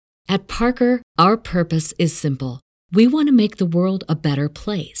At Parker, our purpose is simple. We want to make the world a better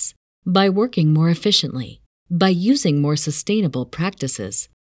place by working more efficiently, by using more sustainable practices,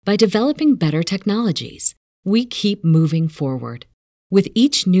 by developing better technologies. We keep moving forward. With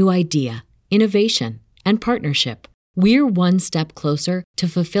each new idea, innovation, and partnership, we're one step closer to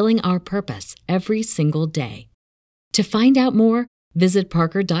fulfilling our purpose every single day. To find out more, visit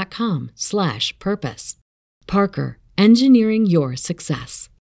parker.com/purpose. Parker, engineering your success.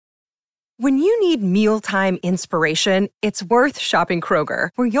 When you need mealtime inspiration, it's worth shopping Kroger,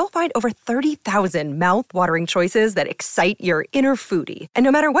 where you'll find over 30,000 mouth-watering choices that excite your inner foodie. And no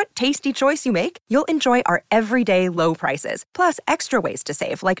matter what tasty choice you make, you'll enjoy our everyday low prices, plus extra ways to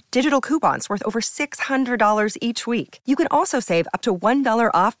save, like digital coupons worth over $600 each week. You can also save up to $1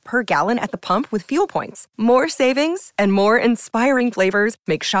 off per gallon at the pump with fuel points. More savings and more inspiring flavors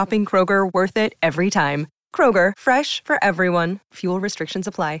make shopping Kroger worth it every time. Kroger, fresh for everyone. Fuel restrictions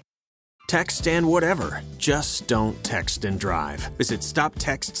apply. Text and whatever. Just don't text and drive. Visit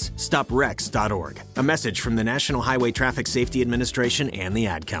StopTextsStopWrecks.org. A message from the National Highway Traffic Safety Administration and the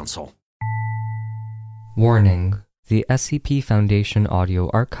Ad Council. Warning. The SCP Foundation audio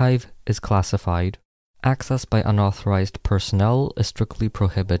archive is classified. Access by unauthorized personnel is strictly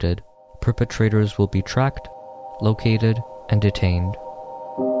prohibited. Perpetrators will be tracked, located, and detained.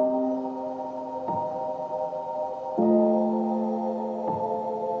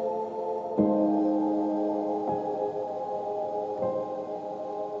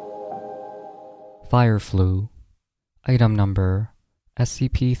 Fireflu. Item number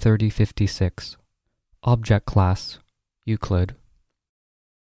SCP-3056. Object Class Euclid.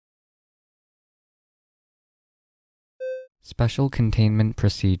 Special Containment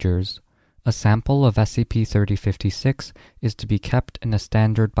Procedures. A sample of SCP-3056 is to be kept in a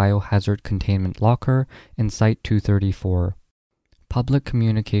standard biohazard containment locker in Site-234. Public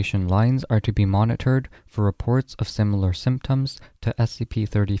communication lines are to be monitored for reports of similar symptoms to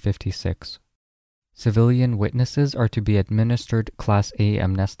SCP-3056. Civilian witnesses are to be administered Class A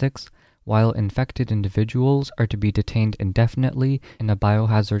amnestics, while infected individuals are to be detained indefinitely in a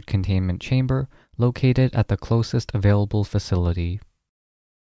biohazard containment chamber located at the closest available facility.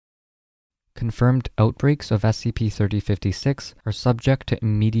 Confirmed outbreaks of SCP-3056 are subject to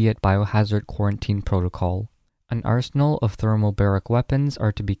immediate biohazard quarantine protocol. An arsenal of thermobaric weapons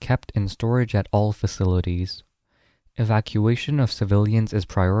are to be kept in storage at all facilities. Evacuation of civilians is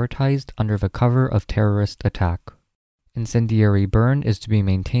prioritized under the cover of terrorist attack. Incendiary burn is to be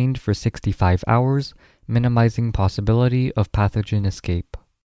maintained for 65 hours, minimizing possibility of pathogen escape.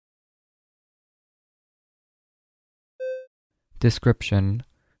 Description: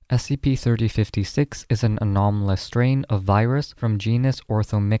 SCP-3056 is an anomalous strain of virus from genus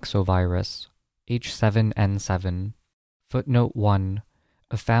Orthomyxovirus, H7N7. Footnote 1.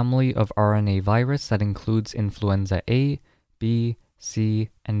 A family of RNA virus that includes influenza A, B, C,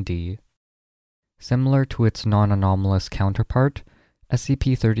 and D. Similar to its non-anomalous counterpart,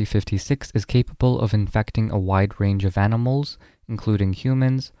 SCP-3056 is capable of infecting a wide range of animals, including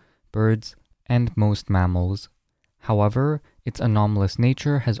humans, birds, and most mammals. However, its anomalous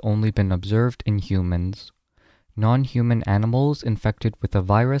nature has only been observed in humans. Non-human animals infected with the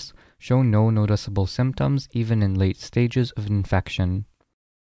virus show no noticeable symptoms even in late stages of infection.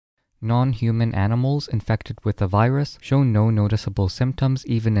 Non-human animals infected with the virus show no noticeable symptoms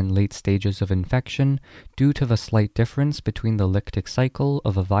even in late stages of infection due to the slight difference between the lytic cycle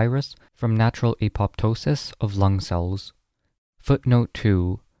of a virus from natural apoptosis of lung cells. Footnote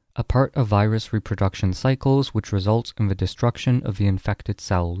 2. A part of virus reproduction cycles which results in the destruction of the infected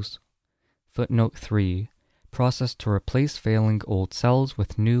cells. Footnote 3. Process to replace failing old cells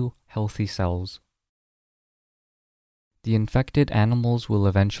with new, healthy cells. The infected animals will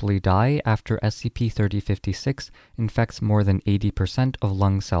eventually die after SCP-3056 infects more than 80% of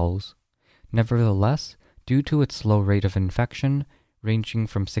lung cells. Nevertheless, due to its slow rate of infection, ranging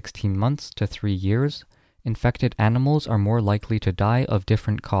from 16 months to 3 years, infected animals are more likely to die of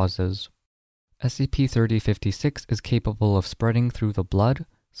different causes. SCP-3056 is capable of spreading through the blood,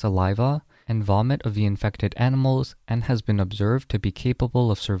 saliva, and vomit of the infected animals and has been observed to be capable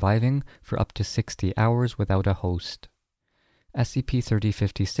of surviving for up to 60 hours without a host.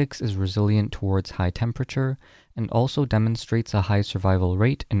 SCP-3056 is resilient towards high temperature and also demonstrates a high survival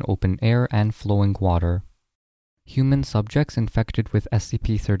rate in open air and flowing water. Human subjects infected with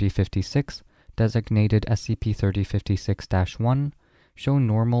SCP-3056, designated SCP-3056-1, show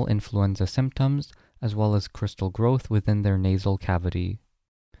normal influenza symptoms as well as crystal growth within their nasal cavity.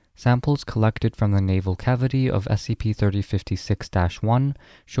 Samples collected from the naval cavity of SCP-3056-1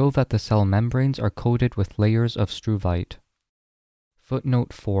 show that the cell membranes are coated with layers of struvite.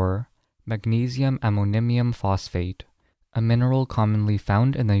 Footnote 4. Magnesium ammonium phosphate, a mineral commonly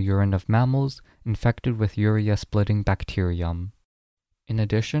found in the urine of mammals infected with urea-splitting bacterium. In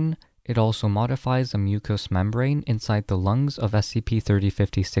addition, it also modifies a mucous membrane inside the lungs of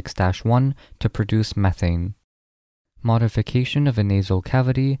SCP-3056-1 to produce methane. Modification of a nasal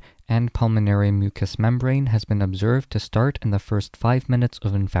cavity and pulmonary mucous membrane has been observed to start in the first 5 minutes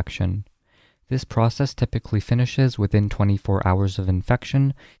of infection. This process typically finishes within 24 hours of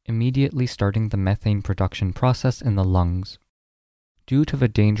infection, immediately starting the methane production process in the lungs. Due to the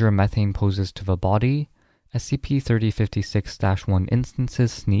danger methane poses to the body, SCP-3056-1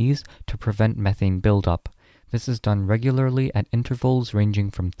 instances sneeze to prevent methane buildup. This is done regularly at intervals ranging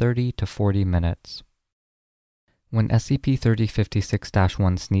from 30 to 40 minutes. When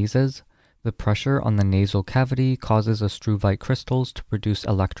SCP-3056-1 sneezes, the pressure on the nasal cavity causes struvite crystals to produce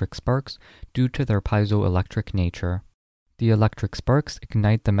electric sparks due to their piezoelectric nature. The electric sparks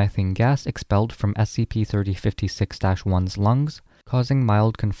ignite the methane gas expelled from SCP-3056-1's lungs, causing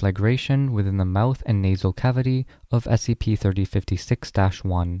mild conflagration within the mouth and nasal cavity of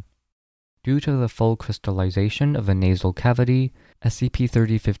SCP-3056-1. Due to the full crystallization of a nasal cavity,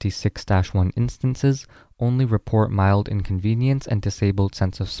 SCP-3056-1 instances only report mild inconvenience and disabled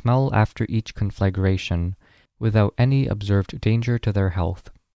sense of smell after each conflagration, without any observed danger to their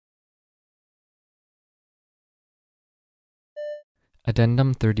health.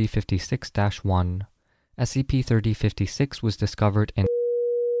 Addendum 3056-1. SCP-3056 was discovered in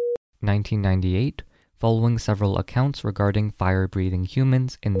 1998, following several accounts regarding fire-breathing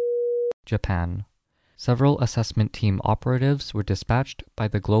humans in Japan. Several assessment team operatives were dispatched by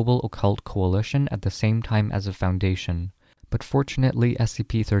the Global Occult Coalition at the same time as the Foundation, but fortunately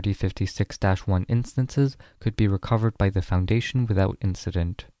SCP-3056-1 instances could be recovered by the Foundation without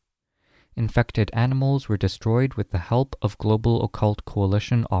incident. Infected animals were destroyed with the help of Global Occult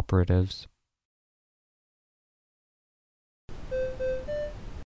Coalition operatives.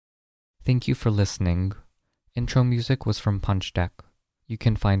 Thank you for listening. Intro music was from Punch Deck. You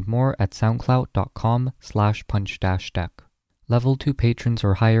can find more at soundcloud.com/punch-deck. Level 2 patrons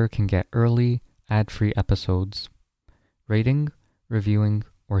or higher can get early, ad-free episodes. Rating, reviewing,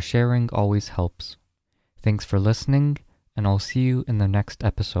 or sharing always helps. Thanks for listening, and I'll see you in the next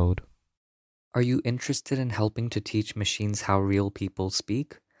episode. Are you interested in helping to teach machines how real people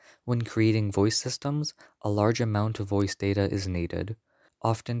speak? When creating voice systems, a large amount of voice data is needed.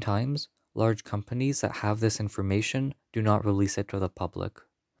 Oftentimes, large companies that have this information do not release it to the public.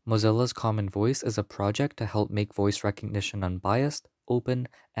 Mozilla's Common Voice is a project to help make voice recognition unbiased, open,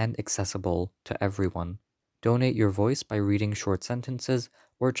 and accessible to everyone. Donate your voice by reading short sentences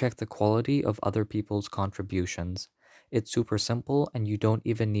or check the quality of other people's contributions. It's super simple and you don't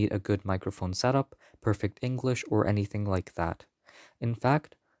even need a good microphone setup, perfect English, or anything like that. In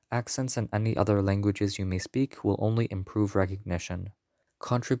fact, accents in any other languages you may speak will only improve recognition.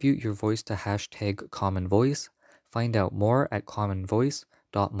 Contribute your voice to #CommonVoice. Find out more at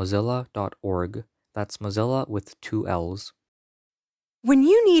commonvoice.mozilla.org. That's Mozilla with 2 L's. When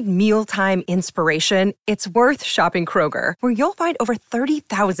you need mealtime inspiration, it's worth shopping Kroger, where you'll find over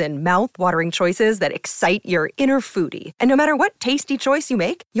 30,000 mouth-watering choices that excite your inner foodie. And no matter what tasty choice you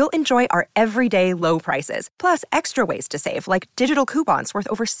make, you'll enjoy our everyday low prices, plus extra ways to save, like digital coupons worth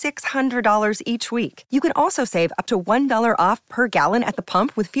over $600 each week. You can also save up to $1 off per gallon at the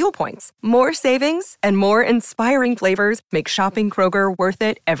pump with fuel points. More savings and more inspiring flavors make shopping Kroger worth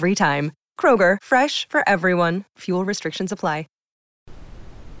it every time. Kroger, fresh for everyone. Fuel restrictions apply.